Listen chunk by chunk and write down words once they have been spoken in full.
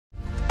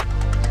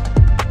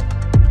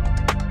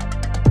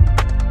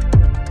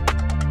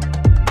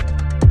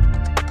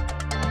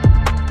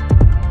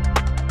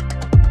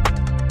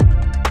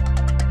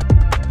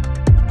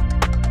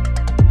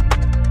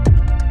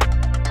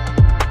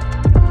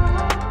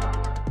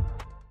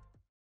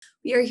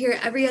We are here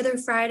every other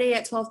Friday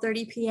at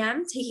 12:30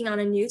 p.m. taking on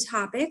a new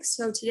topic.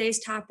 So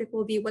today's topic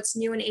will be what's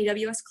new in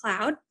AWS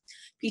Cloud,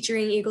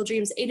 featuring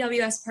EagleDream's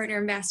AWS partner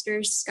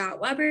ambassadors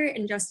Scott Weber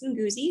and Justin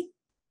Guse.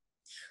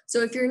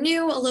 So if you're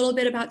new, a little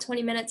bit about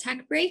 20-minute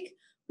tech break.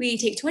 We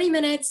take 20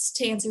 minutes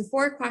to answer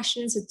 4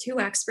 questions with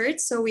 2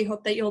 experts. So we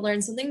hope that you'll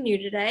learn something new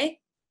today.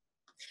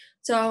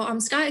 So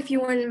Scott, if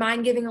you wouldn't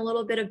mind giving a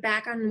little bit of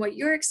background on what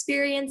your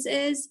experience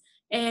is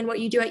and what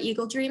you do at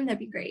EagleDream, that'd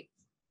be great.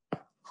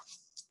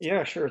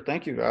 Yeah, sure.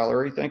 Thank you,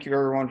 Valerie. Thank you,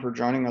 everyone, for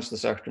joining us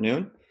this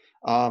afternoon.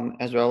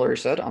 As Valerie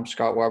said, I'm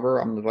Scott Weber.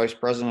 I'm the Vice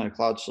President of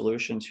Cloud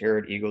Solutions here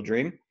at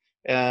EagleDream.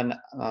 And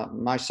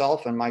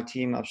myself and my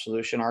team of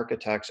solution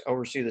architects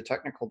oversee the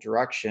technical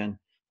direction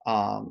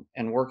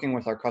and working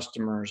with our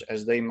customers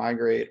as they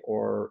migrate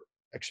or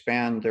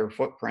expand their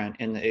footprint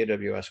in the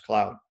AWS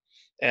Cloud.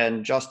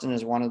 And Justin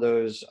is one of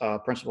those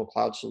principal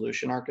cloud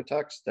solution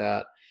architects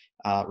that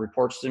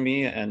reports to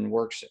me and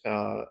works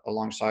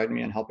alongside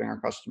me in helping our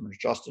customers.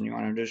 Justin, you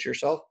want to introduce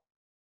yourself?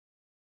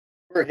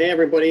 Sure. Hey,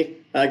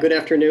 everybody. Good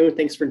afternoon.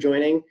 Thanks for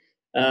joining.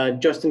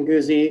 Justin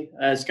Guse,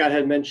 as Scott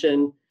had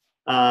mentioned,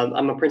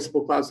 I'm a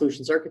principal cloud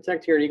solutions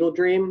architect here at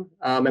EagleDream.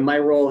 And my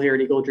role here at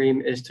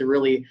EagleDream is to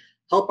really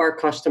help our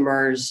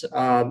customers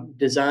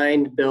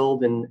design,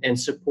 build, and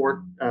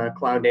support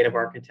cloud native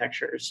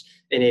architectures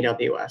in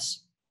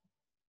AWS.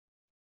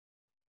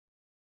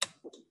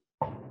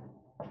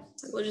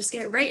 We'll just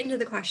get right into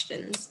the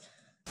questions.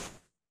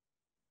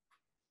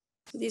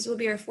 So these will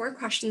be our 4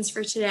 questions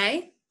for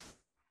today.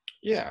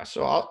 Yeah,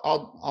 so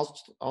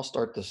I'll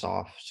start this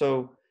off.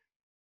 So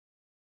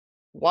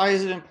why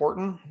is it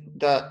important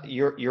that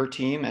your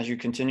team, as you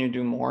continue to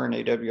do more in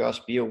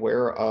AWS, be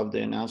aware of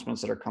the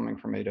announcements that are coming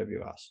from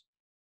AWS?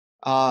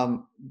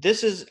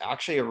 This is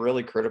actually a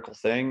really critical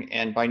thing,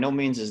 and by no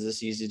means is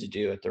this easy to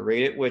do. At the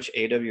rate at which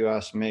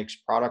AWS makes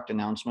product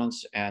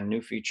announcements and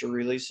new feature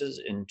releases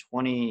in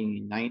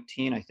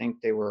 2019, I think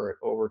they were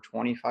over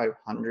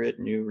 2,500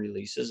 new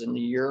releases in the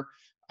year.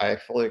 I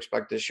fully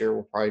expect this year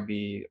will probably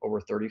be over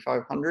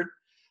 3,500.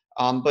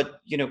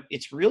 But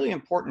it's really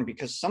important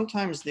because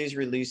sometimes these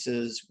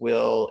releases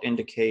will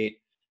indicate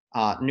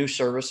new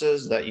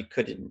services that you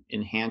could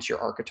enhance your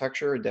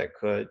architecture, that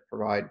could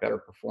provide better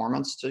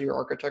performance to your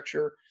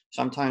architecture.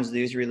 Sometimes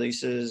these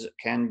releases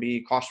can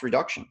be cost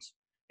reductions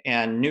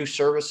and new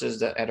services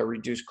that at a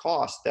reduced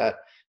cost that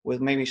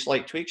with maybe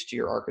slight tweaks to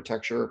your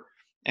architecture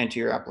and to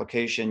your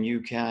application, you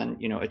can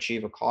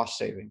achieve a cost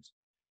savings.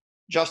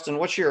 Justin,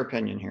 what's your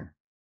opinion here?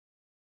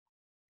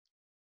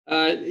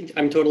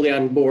 I'm totally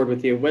on board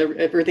with you.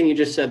 Everything you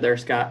just said there,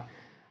 Scott.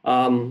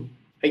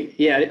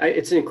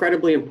 It's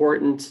incredibly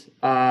important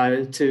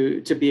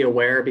to be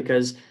aware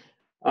because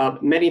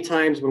many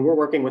times when we're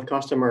working with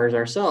customers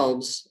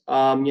ourselves,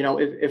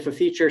 if a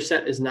feature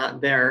set is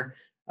not there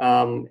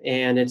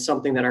and it's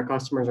something that our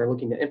customers are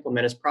looking to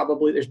implement,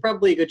 there's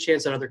probably a good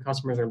chance that other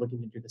customers are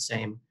looking to do the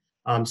same.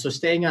 So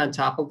staying on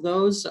top of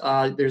those,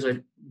 there's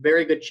a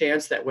very good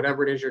chance that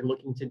whatever it is you're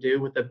looking to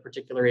do with a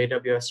particular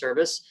AWS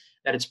service,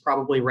 that it's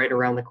probably right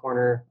around the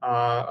corner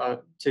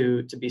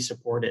to be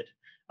supported.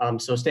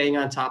 So staying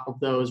on top of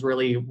those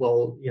really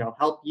will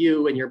help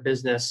you and your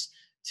business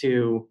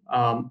to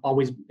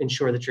always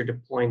ensure that you're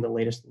deploying the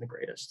latest and the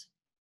greatest.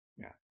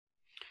 Yeah.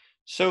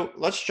 So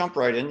let's jump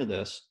right into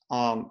this.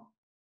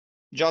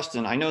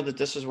 Justin, I know that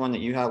this is one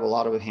that you have a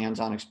lot of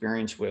hands-on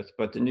experience with,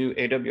 but the new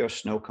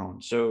AWS Snow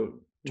Cone. So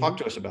talk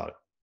to us about it.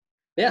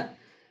 Yeah.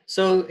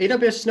 So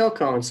AWS Snow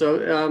Cone. So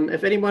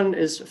if anyone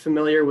is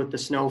familiar with the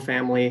Snow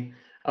family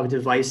of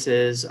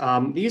devices,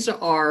 these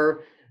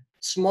are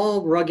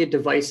small rugged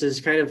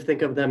devices. Kind of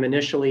think of them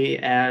initially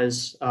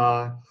as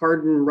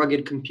hardened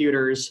rugged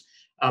computers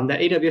that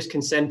AWS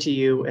can send to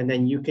you, and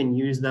then you can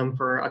use them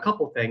for a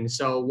couple things.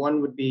 So one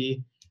would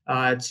be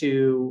if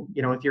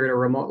you're at a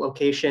remote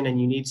location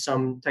and you need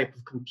some type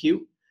of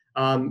compute,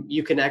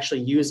 you can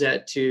actually use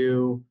it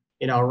to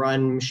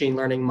run machine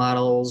learning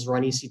models,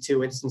 run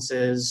EC2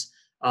 instances,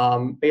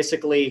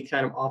 basically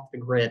kind of off the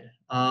grid.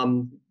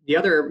 The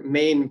other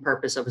main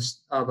purpose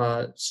of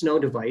a Snow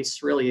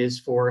device really is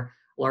for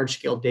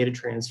large-scale data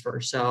transfer.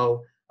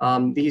 So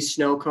these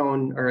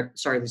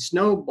the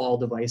snowball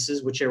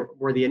devices, which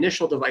were the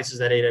initial devices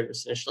that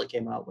AWS initially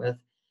came out with,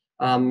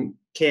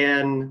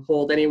 can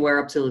hold anywhere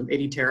up to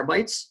 80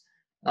 terabytes.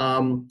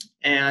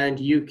 And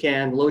you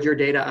can load your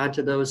data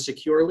onto those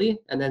securely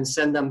and then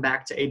send them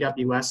back to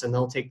AWS, and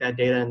they'll take that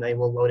data and they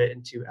will load it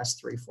into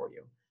S3 for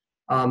you.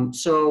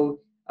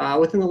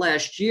 Within the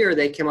last year,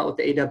 they came out with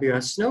the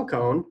AWS Snow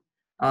Cone,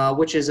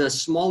 which is a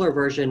smaller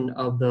version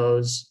of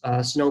those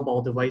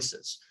snowball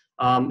devices.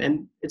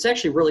 And it's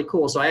actually really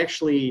cool. So I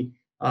actually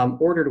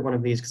ordered one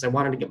of these because I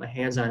wanted to get my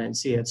hands on it and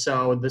see it.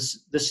 So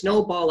the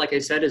snowball, like I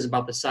said, is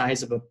about the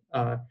size of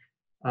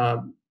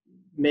a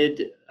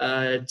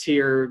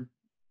mid-tier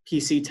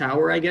PC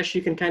tower, I guess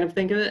you can kind of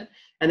think of it.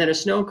 And then a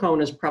Snow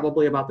Cone is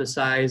probably about the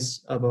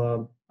size of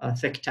a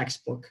thick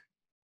textbook.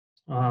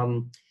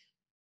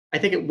 I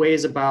think it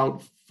weighs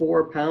about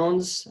 4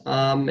 pounds.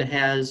 It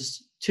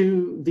has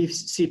 2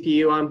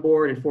 vCPU on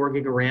board and 4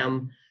 gig of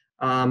RAM.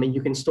 and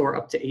you can store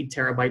up to 8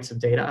 terabytes of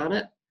data on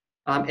it.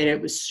 And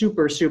it was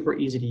super, super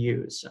easy to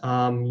use.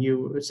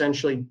 You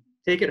essentially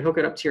take it, hook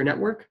it up to your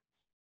network.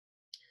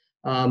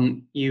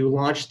 You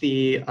launch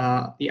the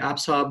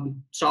Ops Hub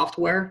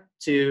software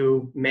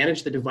to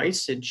manage the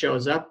device. It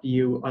shows up,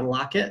 you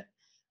unlock it,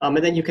 and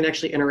then you can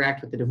actually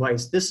interact with the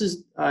device. This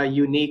is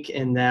unique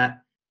in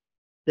that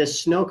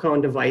this snow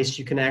cone device,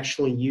 you can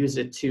actually use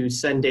it to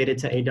send data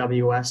to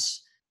AWS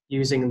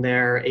using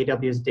their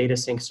AWS Data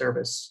Sync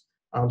service.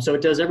 So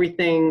it does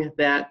everything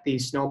that the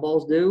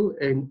snowballs do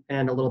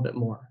and a little bit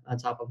more on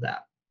top of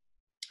that.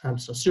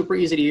 So super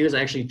easy to use.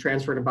 I actually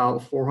transferred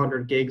about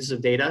 400 gigs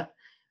of data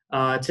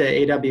to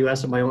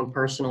AWS of my own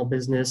personal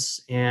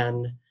business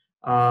and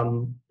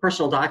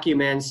personal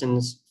documents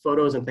and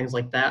photos and things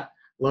like that.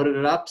 Loaded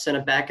it up, sent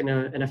it back in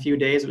a few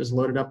days. It was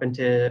loaded up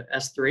into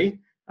S3,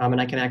 and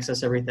I can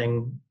access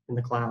everything in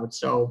the cloud.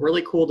 So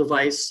really cool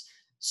device,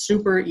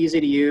 super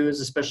easy to use,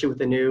 especially with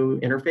the new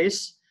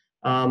interface.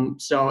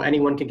 So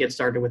anyone can get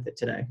started with it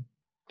today.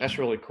 That's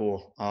really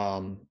cool.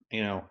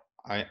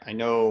 I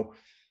know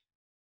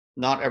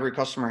not every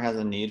customer has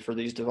a need for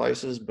these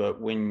devices,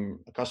 but when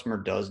a customer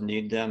does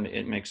need them,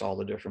 it makes all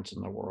the difference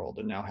in the world.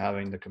 And now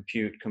having the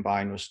compute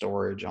combined with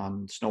storage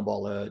on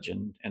Snowball Edge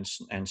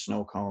and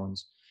snow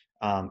cones,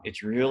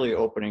 it's really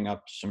opening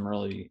up some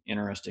really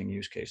interesting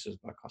use cases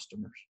by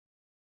customers.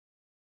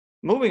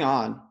 Moving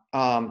on,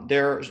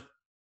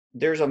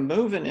 there's a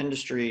move in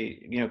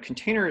industry.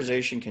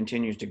 Containerization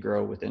continues to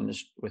grow within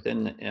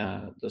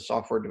the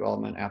software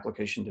development,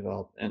 application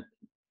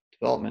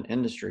development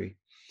industry.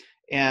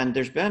 And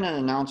there's been an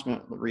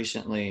announcement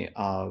recently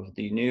of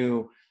the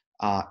new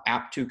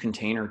App2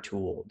 container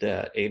tool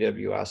that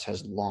AWS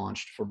has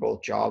launched for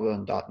both Java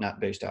and .NET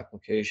based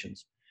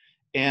applications.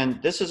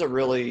 And this is a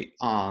really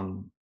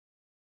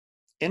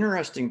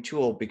interesting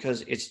tool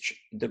because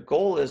the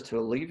goal is to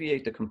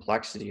alleviate the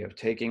complexity of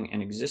taking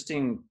an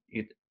existing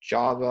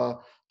Java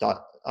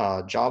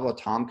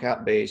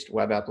Tomcat based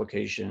web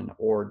application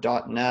or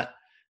 .NET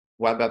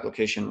web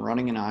application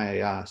running in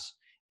IIS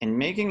and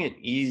making it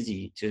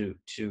easy to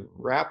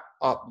wrap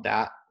up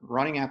that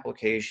running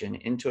application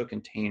into a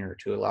container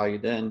to allow you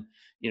then,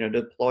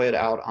 deploy it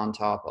out on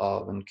top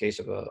of, in case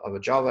of a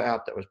Java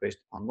app that was based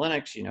on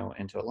Linux,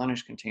 into a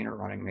Linux container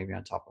running maybe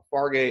on top of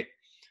Fargate.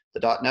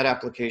 The .NET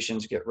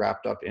applications get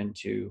wrapped up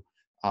into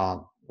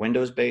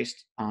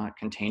Windows-based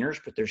containers,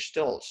 but there's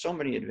still so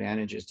many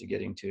advantages to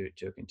getting to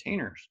a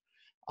containers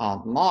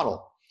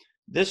model.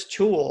 This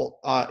tool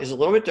is a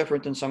little bit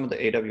different than some of the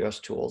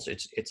AWS tools.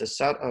 It's a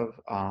set of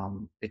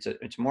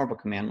it's more of a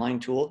command line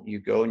tool. You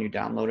go and you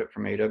download it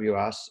from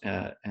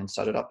AWS and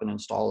set it up and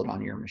install it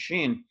on your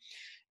machine.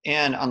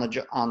 And on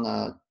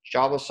the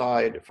Java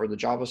side,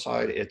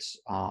 it's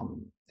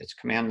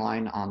command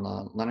line on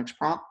the Linux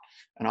prompt,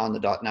 and on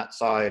the .NET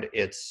side,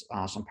 it's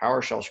some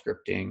PowerShell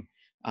scripting,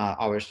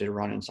 obviously to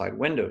run inside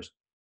Windows.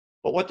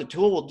 But what the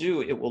tool will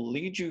do, it will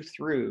lead you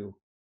through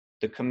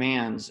the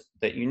commands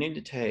that you need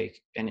to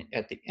take, and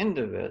at the end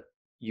of it,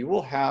 you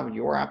will have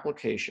your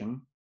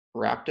application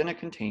wrapped in a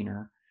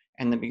container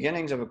and the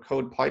beginnings of a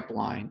code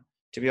pipeline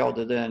to be able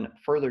to then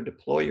further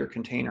deploy your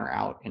container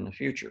out in the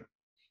future.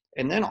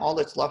 And then all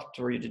that's left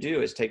for you to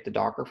do is take the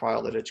Docker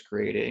file that it's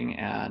creating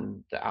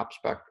and the app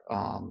spec,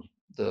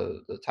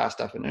 the task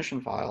definition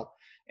file,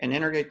 and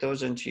integrate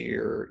those into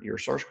your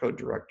source code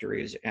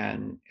directories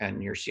and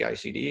your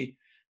CI/CD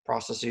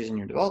processes and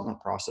your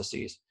development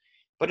processes.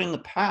 But in the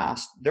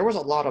past, there was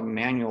a lot of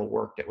manual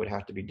work that would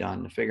have to be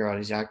done to figure out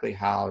exactly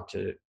how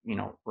to,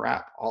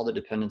 wrap all the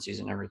dependencies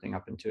and everything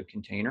up into a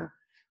container.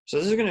 So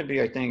this is going to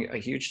be, I think, a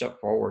huge step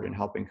forward in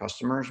helping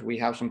customers. We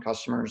have some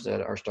customers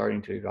that are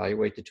starting to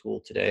evaluate the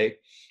tool today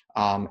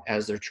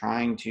as they're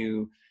trying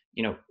to,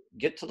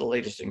 get to the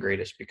latest and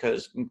greatest,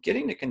 because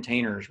getting to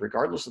containers,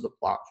 regardless of the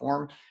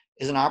platform,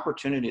 is an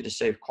opportunity to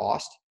save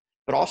cost,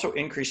 but also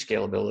increase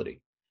scalability.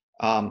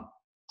 On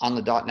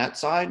the .NET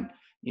side,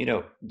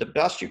 the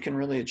best you can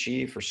really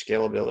achieve for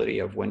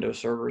scalability of Windows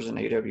servers in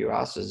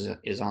AWS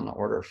is on the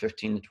order of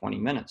 15 to 20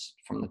 minutes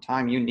from the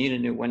time you need a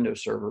new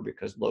Windows server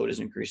because load is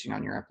increasing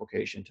on your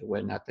application to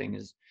when that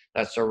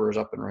server is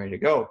up and ready to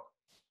go.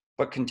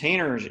 But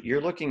containers,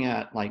 you're looking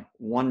at like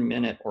 1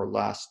 minute or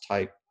less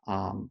type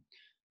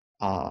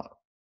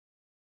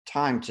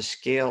time to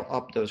scale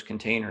up those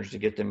containers to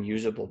get them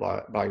usable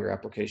by your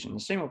application.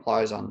 The same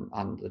applies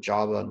on the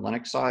Java and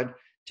Linux side.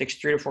 Takes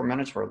 3 to 4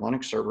 minutes for a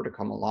Linux server to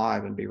come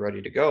alive and be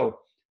ready to go.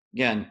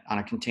 Again, on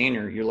a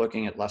container, you're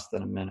looking at less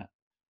than a minute.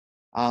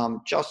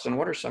 Justin,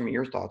 what are some of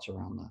your thoughts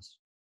around this?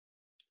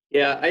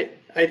 Yeah,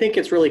 I think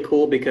it's really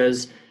cool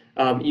because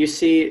you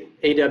see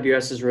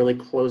AWS is really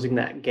closing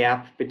that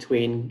gap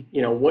between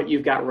what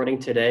you've got running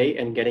today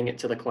and getting it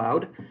to the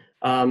cloud.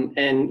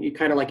 And you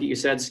kind of like you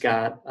said,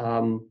 Scott,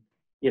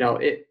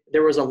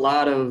 there was a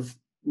lot of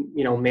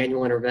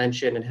manual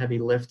intervention and heavy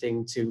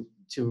lifting to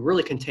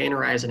really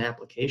containerize an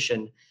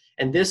application.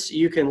 And this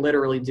you can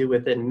literally do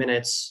within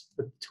minutes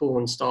with the tool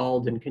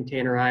installed and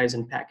containerize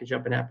and package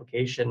up an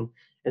application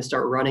and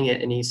start running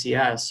it in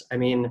ECS. I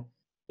mean,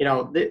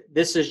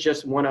 this is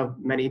just one of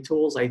many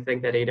tools I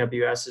think that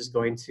AWS is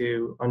going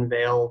to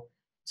unveil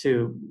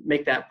to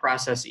make that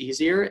process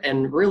easier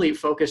and really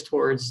focus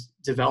towards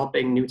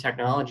developing new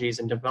technologies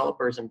and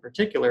developers in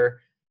particular.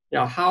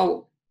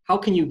 How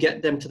can you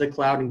get them to the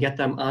cloud and get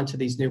them onto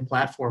these new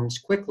platforms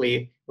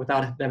quickly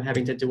without them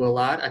having to do a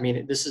lot? I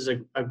mean, this is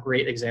a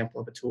great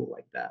example of a tool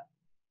like that.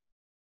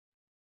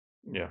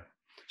 Yeah.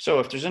 So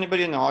if there's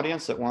anybody in the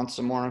audience that wants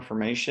some more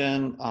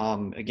information,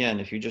 again,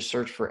 if you just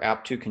search for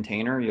App2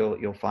 Container,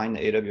 you'll find the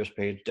AWS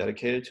page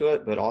dedicated to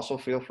it, but also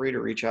feel free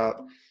to reach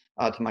out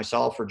to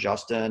myself or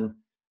Justin.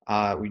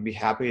 We'd be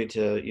happy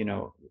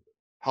to,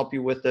 help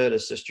you with it,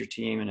 assist your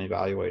team in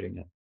evaluating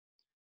it.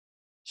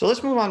 So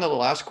let's move on to the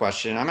last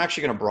question. I'm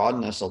actually going to broaden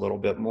this a little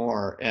bit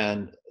more.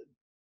 And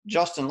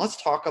Justin,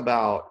 let's talk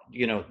about,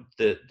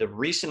 the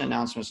recent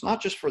announcements,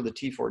 not just for the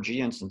T4G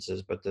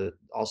instances, but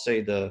I'll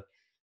say the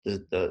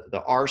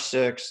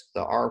R6,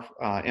 the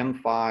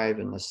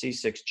M5, and the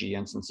C6G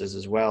instances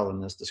as well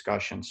in this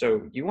discussion.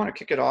 So you want to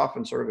kick it off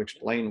and sort of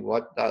explain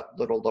what that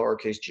little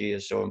lowercase g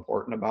is so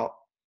important about?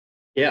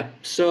 Yeah,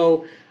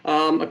 so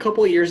a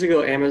couple of years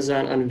ago,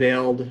 Amazon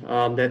unveiled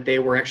that they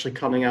were actually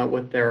coming out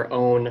with their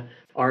own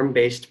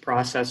ARM-based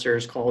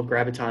processors called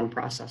Graviton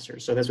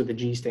processors. So that's what the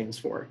G stands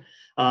for.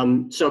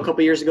 So a couple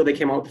of years ago, they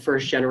came out with the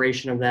first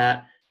generation of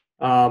that.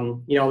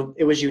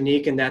 It was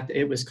unique in that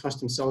it was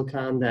custom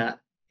silicon that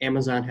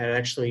Amazon had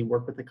actually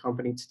worked with the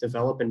company to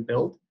develop and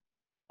build.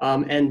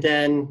 And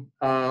then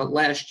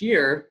last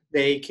year,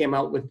 they came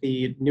out with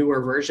the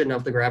newer version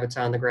of the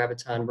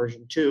Graviton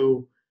version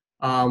 2,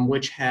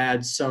 which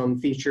had some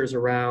features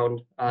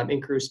around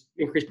increased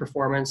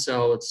performance.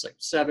 So it's like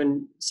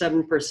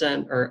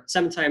 7% or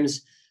 7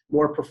 times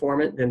more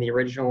performant than the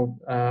original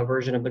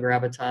version of the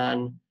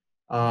Graviton.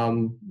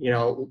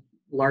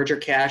 Larger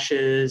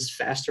caches,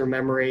 faster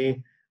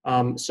memory.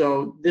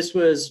 So this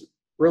was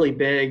really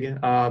big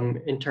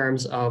in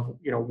terms of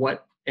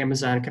what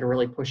Amazon can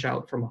really push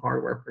out from a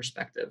hardware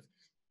perspective.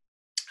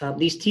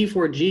 These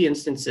T4G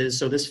instances,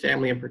 so this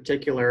family in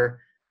particular,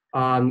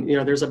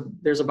 there's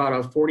about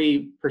a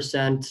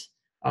 40%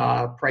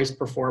 price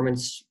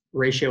performance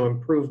ratio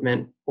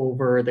improvement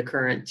over the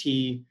current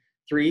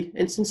T3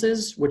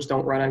 instances, which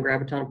don't run on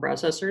Graviton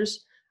processors.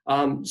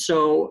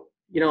 So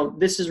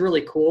this is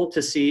really cool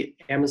to see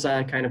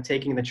Amazon kind of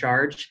taking the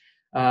charge,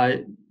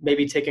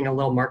 maybe taking a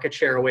little market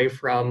share away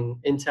from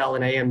Intel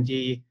and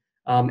AMD,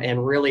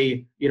 and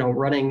really,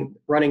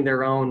 running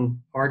their own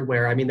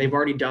hardware. I mean, they've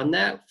already done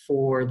that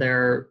for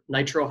their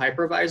Nitro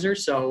hypervisor.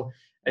 So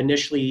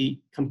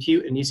initially,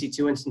 compute and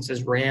EC2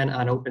 instances ran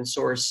on open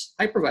source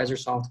hypervisor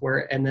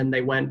software, and then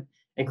they went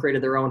and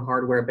created their own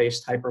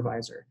hardware-based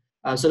hypervisor.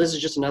 So this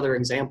is just another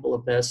example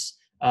of this.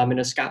 And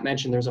as Scott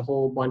mentioned, there's a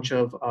whole bunch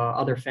of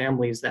other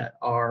families that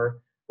are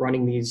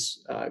running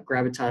these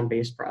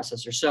Graviton-based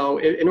processors. So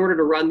in order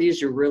to run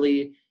these,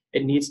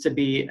 it needs to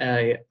be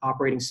an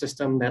operating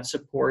system that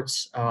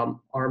supports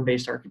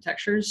ARM-based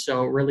architectures.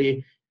 So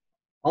really,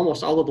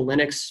 almost all of the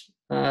Linux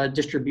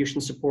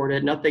distributions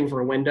supported, nothing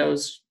for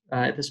Windows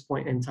at this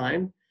point in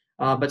time.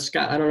 But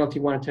Scott, I don't know if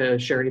you wanted to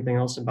share anything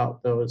else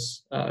about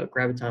those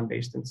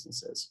Graviton-based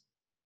instances.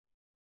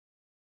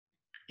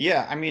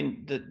 Yeah, I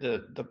mean,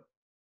 the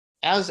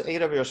as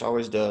AWS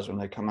always does when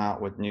they come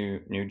out with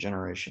new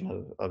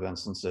generation of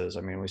instances.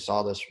 I mean, we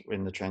saw this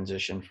in the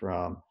transition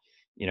from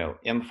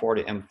M4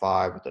 to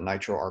M5 with the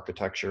Nitro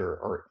architecture,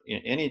 or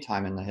any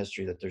time in the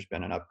history that there's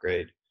been an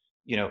upgrade.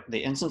 The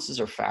instances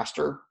are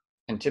faster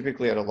and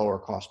typically at a lower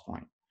cost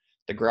point.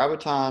 The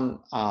Graviton,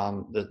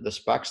 the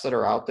specs that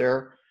are out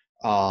there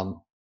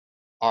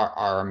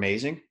are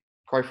amazing,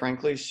 quite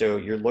frankly. So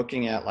you're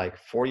looking at like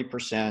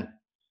 40%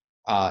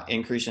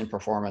 increase in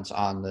performance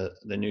on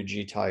the new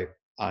G-type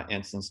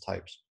instance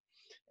types.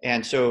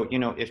 And so,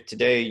 if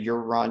today you're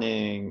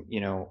running,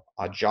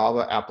 a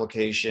Java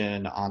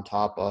application on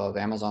top of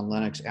Amazon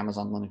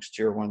Linux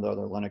 2, or one of the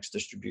other Linux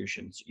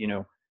distributions,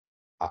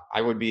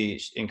 I would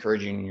be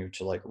encouraging you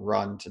to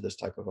run to this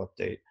type of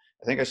update.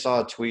 I think I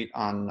saw a tweet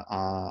on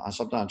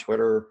something on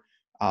Twitter,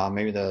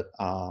 maybe that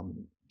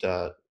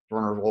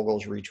Werner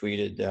Vogel's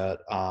retweeted that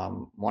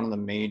one of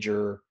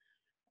the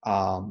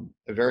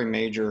a very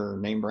major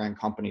name brand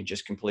company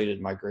just completed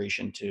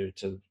migration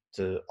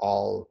to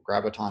all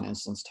Graviton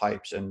instance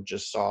types and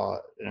just saw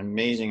an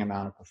amazing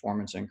amount of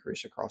performance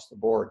increase across the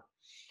board.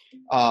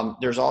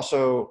 There's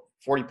also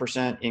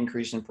 40%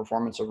 increase in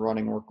performance of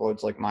running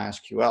workloads like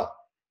MySQL.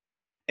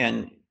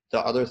 And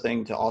the other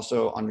thing to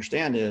also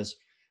understand is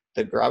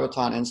the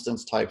Graviton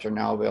instance types are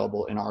now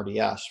available in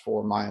RDS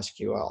for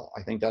MySQL.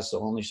 I think that's the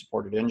only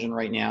supported engine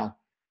right now.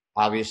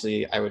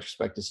 Obviously, I would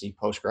expect to see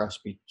Postgres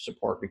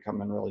support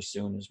becoming really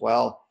soon as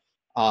well.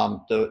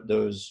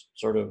 Those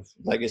sort of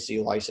legacy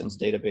licensed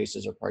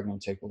databases are probably going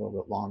to take a little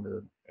bit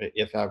longer,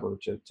 if ever,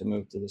 to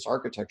move to this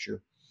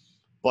architecture.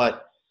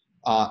 But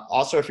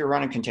also, if you're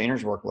running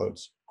containers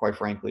workloads, quite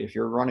frankly, if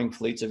you're running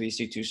fleets of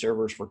EC2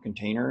 servers for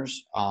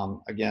containers,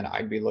 again,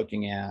 I'd be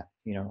looking at,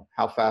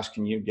 how fast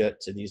can you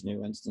get to these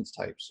new instance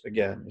types?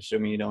 Again,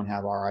 assuming you don't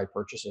have RI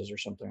purchases or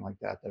something like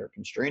that that are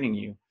constraining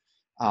you.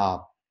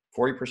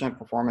 40%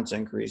 performance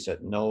increase at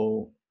at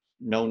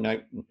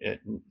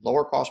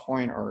lower cost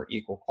point or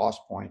equal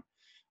cost point.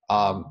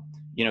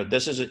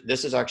 This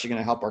is actually going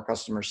to help our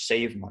customers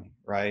save money,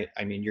 right?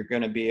 I mean, you're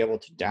going to be able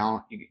to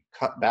you can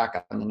cut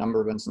back on the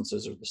number of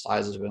instances or the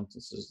sizes of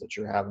instances that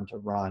you're having to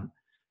run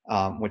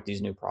with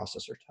these new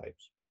processor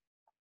types.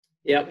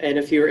 Yep, and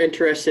if you're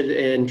interested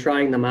in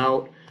trying them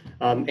out,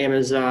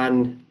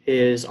 Amazon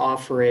is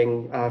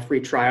offering a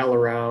free trial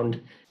around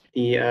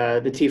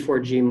the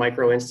T4G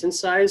micro instance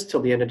size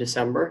till the end of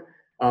December.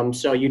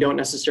 So you don't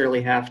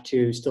necessarily have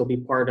to still be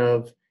part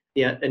of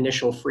the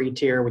initial free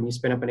tier when you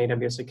spin up an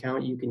AWS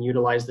account. You can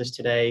utilize this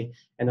today,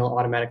 and they'll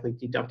automatically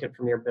deduct it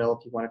from your bill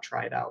if you want to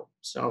try it out.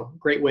 So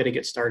great way to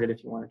get started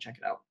if you want to check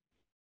it out.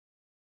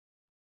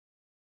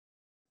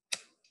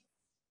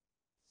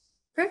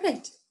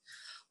 Perfect.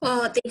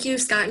 Well, thank you,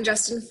 Scott and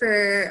Justin,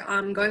 for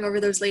going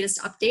over those latest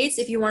updates.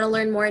 If you want to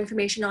learn more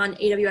information on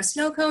AWS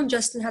Snow Cone,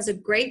 Justin has a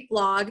great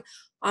blog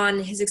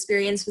on his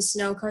experience with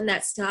Snow Cone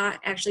that Scott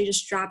actually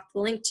just dropped the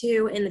link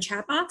to in the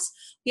chat box.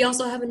 We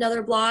also have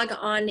another blog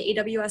on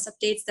AWS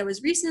updates that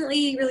was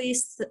recently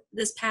released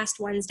this past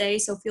Wednesday,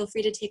 so feel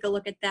free to take a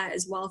look at that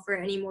as well for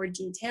any more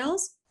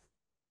details.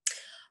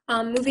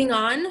 Moving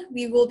on,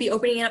 we will be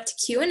opening it up to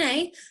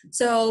Q&A,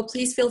 so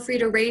please feel free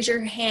to raise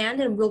your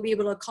hand and we'll be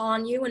able to call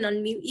on you and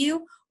unmute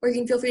you, or you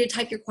can feel free to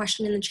type your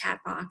question in the chat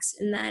box,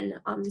 and then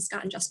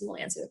Scott and Justin will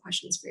answer the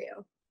questions for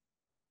you.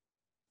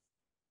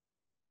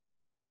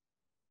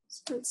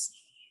 So let's see.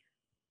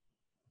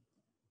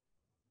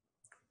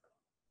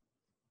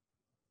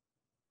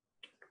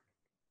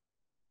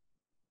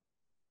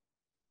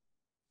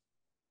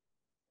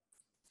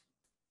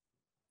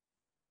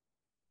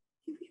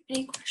 Do we have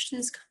any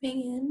questions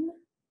coming in?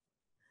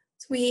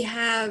 So we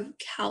have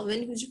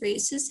Calvin who's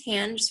raised his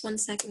hand. Just one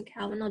second,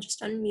 Calvin. I'll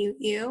just unmute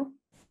you.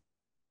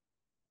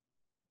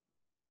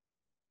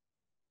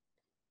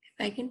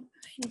 If I can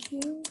find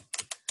you.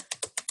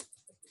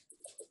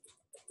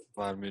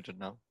 I'm muted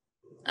now.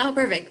 Oh,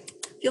 perfect.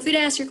 Feel free to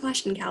ask your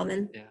question,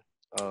 Calvin.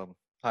 Yeah.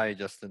 Hi,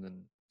 Justin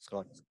and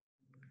Scott.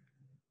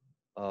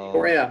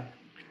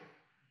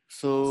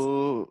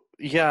 So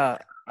yeah,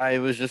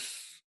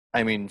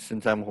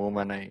 since I'm home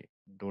and I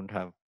don't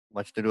have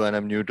much to do and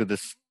I'm new to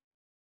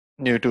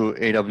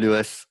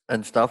AWS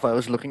and stuff, I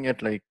was looking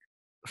at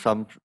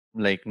some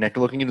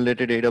networking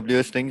related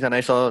AWS things,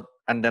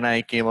 and then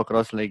I came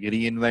across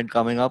reInvent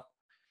coming up.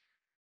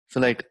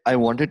 So I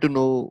wanted to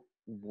know,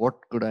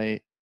 what could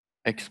I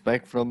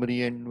expect from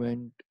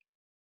reInvent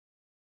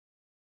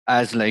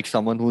as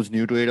someone who's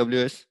new to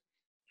AWS,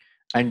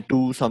 and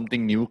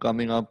something new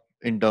coming up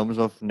in terms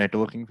of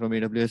networking from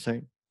AWS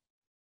side?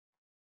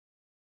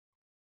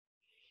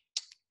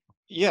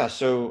 Yeah,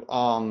 so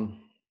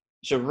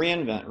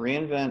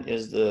reInvent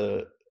is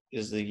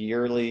the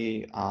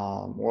yearly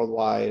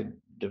worldwide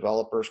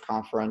developers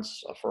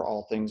conference for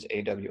all things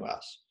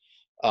AWS.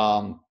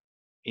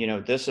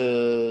 This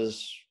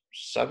is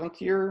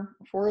 7th year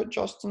for it,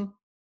 Justin.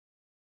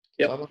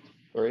 Yep. 7th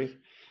or 8th.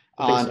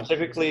 So.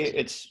 Typically,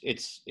 it's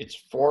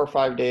 4 or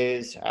 5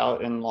 days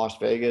out in Las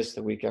Vegas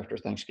the week after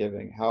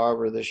Thanksgiving.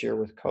 However, this year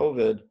with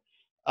COVID,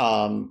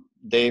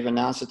 they've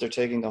announced that they're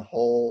taking the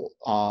whole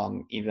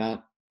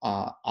event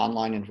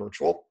online and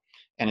virtual,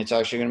 and it's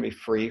actually going to be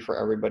free for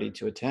everybody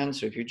to attend.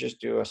 So if you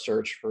just do a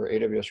search for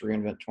AWS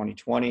reInvent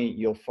 2020,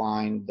 you'll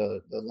find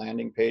the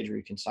landing page where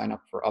you can sign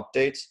up for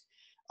updates.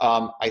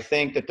 I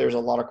think that there's a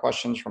lot of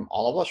questions from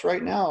all of us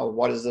right now.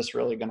 What is this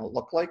really going to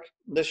look like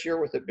this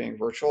year with it being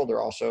virtual?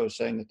 They're also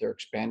saying that they're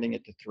expanding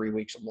it to 3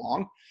 weeks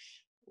long,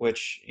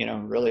 which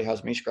really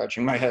has me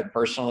scratching my head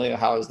personally.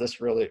 How is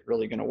this really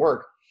going to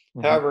work?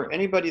 Mm-hmm. However,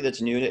 anybody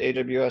that's new to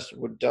AWS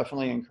would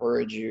definitely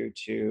encourage you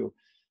to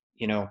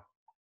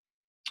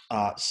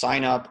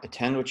sign up,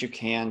 attend what you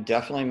can.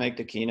 Definitely make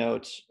the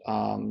keynotes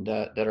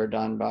that are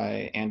done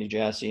by Andy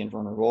Jassy and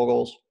Werner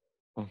Vogels.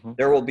 Mm-hmm.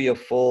 There will be a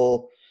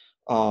full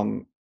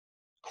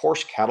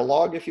course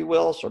catalog, if you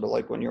will, sort of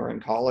like when you were in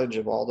college,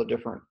 of all the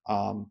different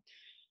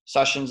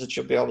sessions that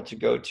you'll be able to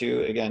go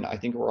to. Again, I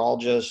think we're all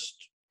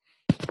just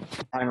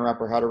trying to wrap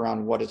our head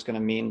around what it's going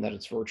to mean that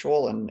it's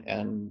virtual,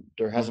 and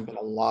there hasn't been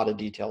a lot of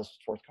details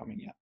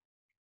forthcoming yet.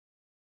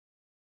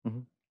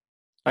 Mm-hmm.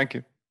 Thank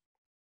you.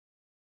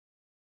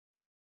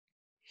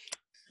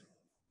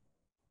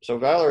 So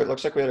Valerie, it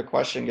looks like we had a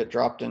question get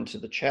dropped into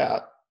the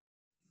chat.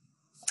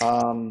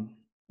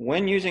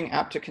 When using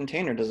app to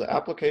container, does the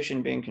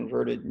application being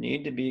converted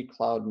need to be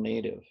cloud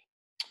native?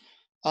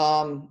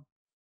 No.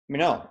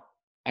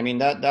 I mean,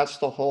 that's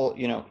the whole,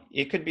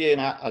 it could be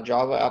a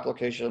Java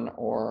application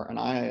or an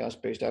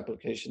IIS-based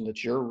application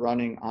that you're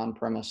running on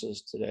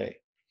premises today.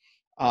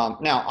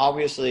 Now,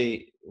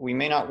 obviously, we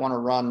may not want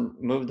to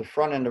move the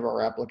front end of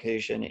our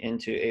application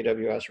into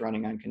AWS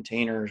running on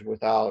containers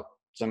without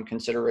some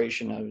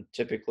consideration of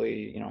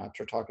typically,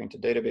 after talking to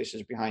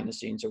databases behind the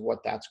scenes of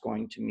what that's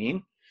going to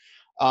mean.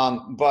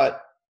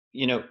 But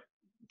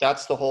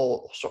that's the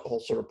whole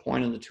sort of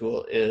point of the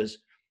tool is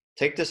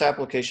take this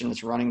application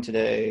that's running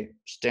today,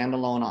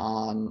 standalone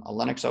on a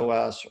Linux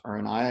OS or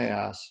an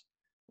IIS,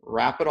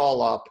 wrap it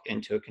all up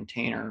into a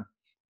container,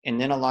 and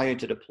then allow you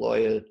to deploy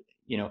it,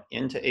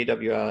 into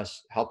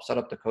AWS, help set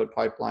up the code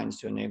pipelines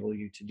to enable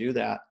you to do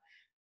that.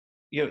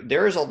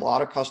 There's a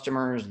lot of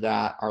customers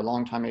that are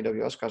longtime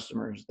AWS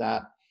customers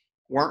that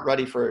weren't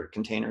ready for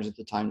containers at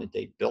the time that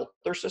they built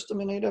their system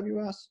in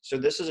AWS. So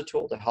this is a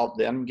tool to help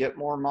them get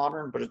more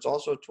modern, but it's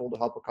also a tool to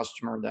help a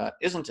customer that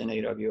isn't in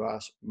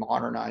AWS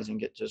modernize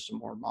and get to some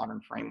more modern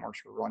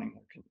frameworks for running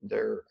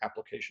their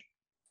application.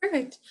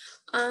 Perfect.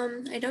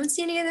 I don't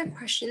see any other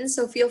questions,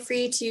 so feel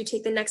free to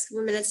take the next couple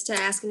of minutes to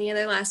ask any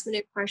other last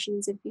minute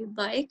questions if you'd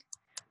like.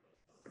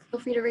 Feel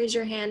free to raise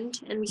your hand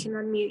and we can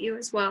unmute you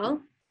as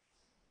well.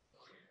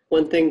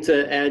 One thing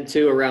to add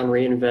to around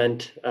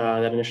reInvent,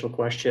 that initial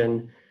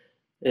question,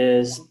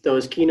 is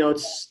those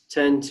keynotes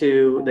tend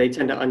to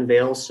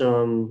unveil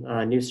some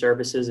new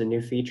services and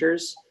new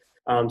features.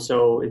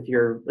 So if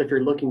you're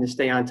looking to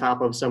stay on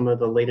top of some of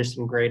the latest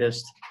and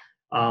greatest,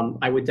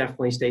 I would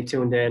definitely stay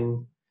tuned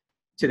in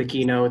to the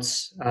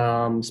keynotes,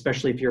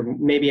 especially if you're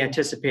maybe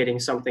anticipating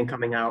something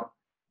coming out.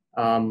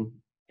 And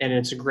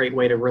it's a great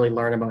way to really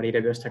learn about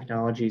AWS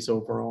technologies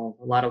overall.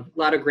 A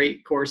lot of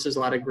great courses, a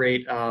lot of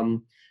great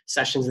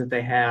sessions that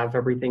they have,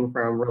 everything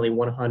from really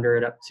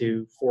 100 up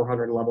to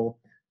 400 level.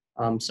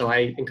 So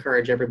I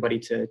encourage everybody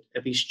to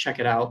at least check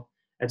it out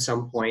at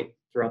some point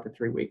throughout the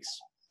 3 weeks.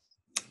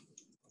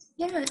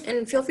 Yeah,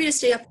 and feel free to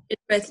stay up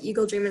with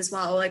EagleDream as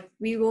well. Like,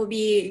 we will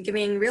be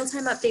giving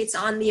real-time updates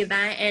on the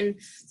event and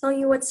telling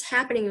you what's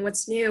happening and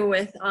what's new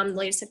with the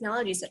latest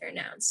technologies that are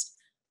announced.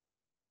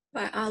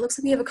 But looks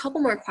like we have a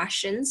couple more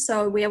questions.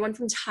 So we have one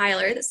from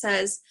Tyler that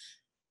says,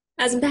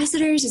 as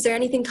ambassadors, is there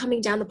anything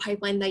coming down the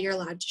pipeline that you're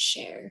allowed to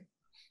share?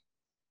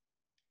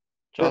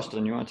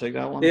 Justin, you want to take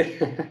that one?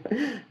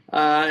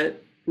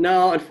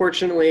 No,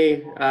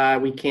 unfortunately,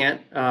 we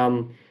can't.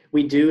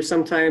 We do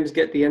sometimes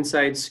get the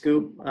inside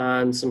scoop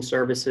on some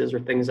services or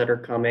things that are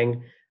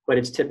coming, but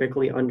it's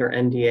typically under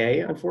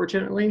NDA,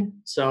 unfortunately.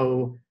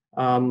 So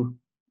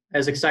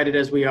as excited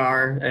as we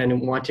are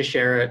and want to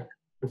share it,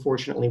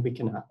 unfortunately, we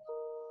cannot.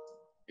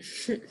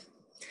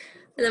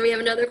 And then we have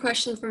another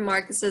question from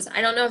Mark that says,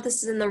 I don't know if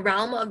this is in the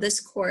realm of this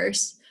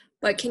course,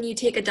 but can you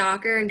take a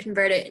Docker and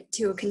convert it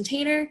to a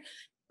container?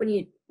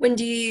 When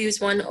do you use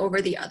one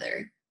over the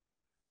other?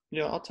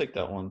 Yeah, I'll take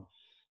that one.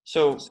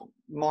 So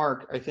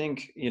Mark, I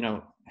think,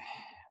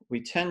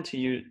 we tend to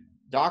use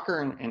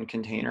Docker and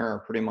container are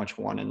pretty much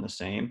one and the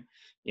same.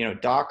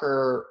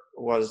 Docker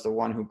was the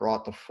one who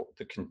brought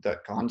the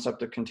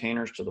concept of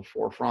containers to the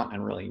forefront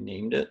and really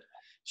named it.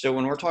 So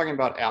when we're talking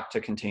about app to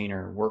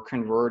container, we're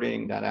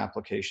converting that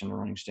application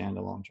running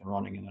standalone to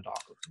running in a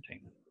Docker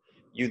container.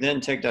 You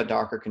then take that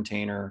Docker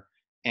container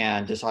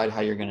and decide how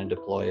you're going to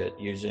deploy it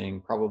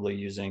probably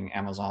using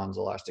Amazon's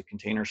Elastic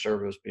Container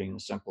Service being the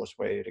simplest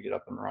way to get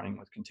up and running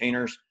with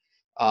containers.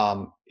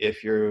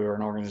 If you're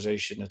an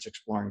organization that's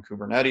exploring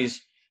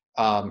Kubernetes,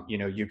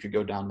 you could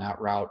go down that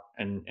route.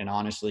 And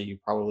honestly, you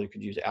probably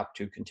could use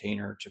app2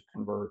 container to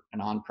convert an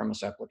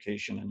on-premise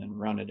application and then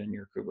run it in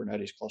your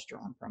Kubernetes cluster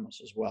on-premise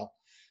as well.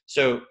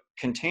 So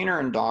container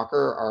and Docker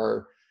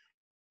are,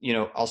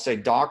 I'll say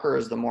Docker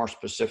is the more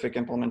specific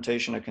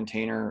implementation of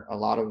container. A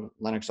lot of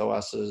Linux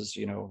OSs,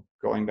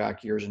 going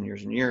back years and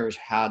years and years,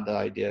 had the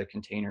idea of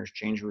containers.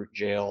 Change root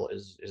jail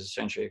is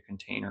essentially a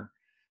container.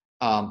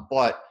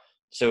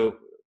 So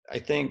I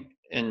think,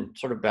 and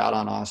sort of bad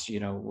on us,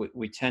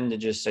 we tend to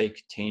just say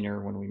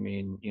container when we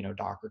mean,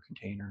 Docker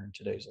container in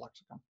today's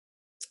lexicon.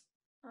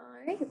 All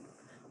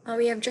right.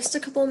 We have just a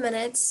couple of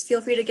minutes.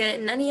 Feel free to get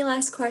in any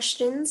last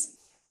questions.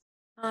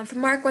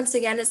 From Mark, once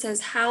again, it says,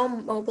 how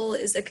mobile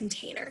is a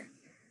container?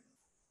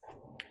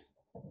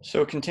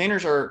 So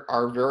containers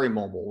are very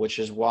mobile, which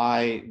is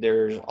why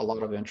there's a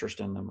lot of interest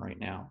in them right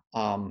now.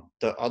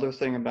 The other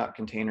thing about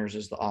containers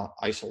is the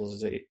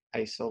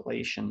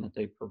isolation that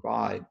they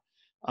provide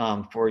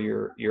for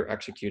your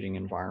executing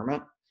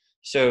environment.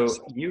 So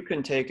you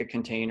can take a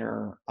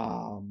container,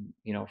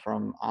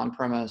 from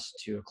on-premise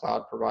to a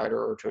cloud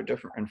provider or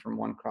from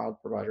one cloud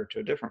provider to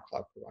a different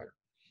cloud provider.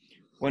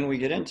 When we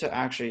get into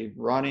actually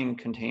running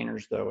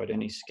containers, though, at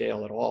any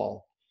scale at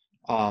all,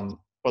 well,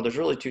 there's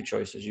really two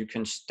choices. You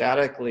can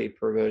statically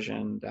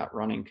provision that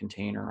running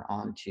container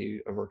onto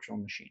a virtual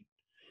machine.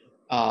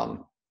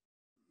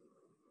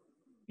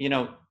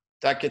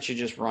 That gets you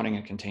just running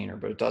a container,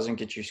 but it doesn't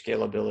get you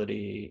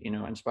scalability,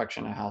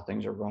 inspection of how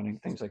things are running,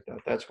 things like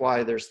that. That's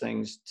why there's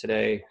things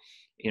today,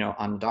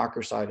 on the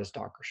Docker side is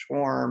Docker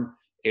Swarm.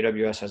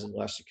 AWS has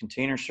Elastic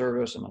Container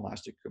Service and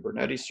Elastic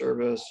Kubernetes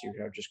Service. You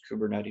have just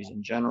Kubernetes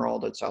in general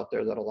that's out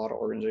there that a lot of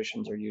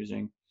organizations are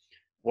using.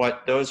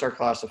 What those are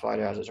classified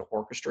as is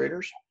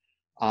orchestrators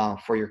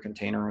for your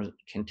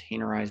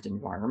containerized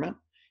environment.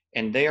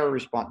 And they are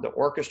the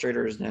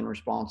orchestrator is then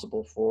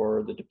responsible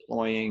for the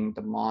deploying,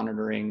 the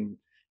monitoring,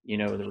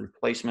 the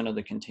replacement of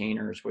the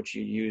containers, which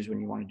you use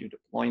when you want to do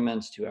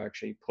deployments to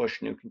actually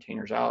push new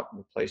containers out and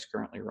replace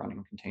currently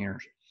running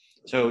containers.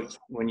 So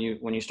when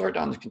you start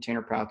down the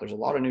container path, there's a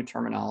lot of new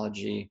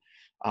terminology,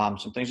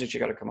 some things that you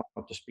got to come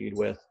up to speed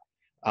with.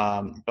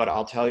 But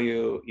I'll tell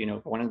you,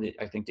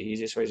 I think the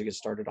easiest ways to get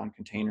started on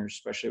containers,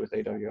 especially with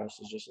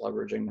AWS, is just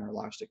leveraging their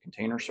Elastic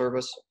Container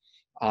Service.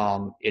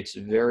 It's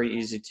very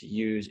easy to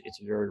use. It's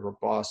very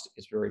robust.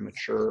 It's very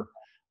mature.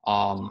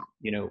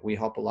 We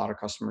help a lot of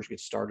customers get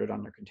started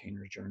on their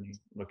containers journey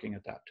looking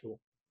at that tool.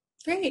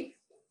 Great.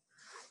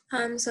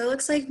 So it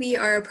looks like we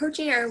are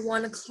approaching our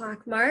 1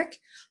 o'clock mark.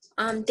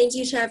 Thank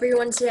you to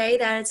everyone today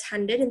that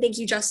attended, and thank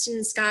you, Justin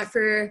and Scott,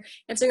 for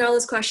answering all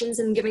those questions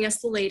and giving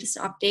us the latest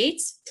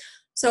updates.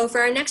 So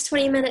for our next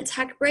 20-minute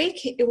tech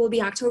break, it will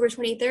be October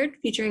 23rd,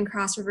 featuring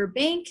Cross River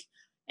Bank,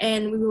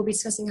 and we will be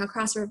discussing how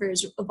Cross River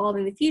is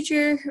evolving the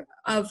future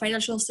of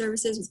financial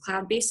services with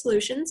cloud-based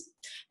solutions.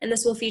 And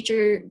this will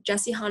feature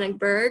Jesse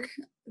Honigberg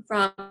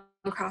from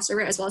Cross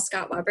River, as well as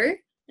Scott Weber.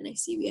 And I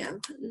see we have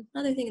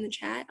another thing in the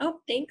chat. Oh,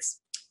 thanks.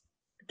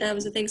 That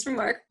was a thanks from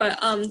Mark. But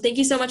thank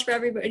you so much for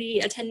everybody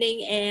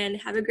attending, and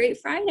have a great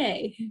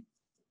Friday.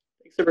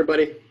 Thanks,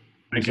 everybody.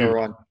 Thanks,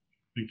 everyone.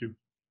 Thank you.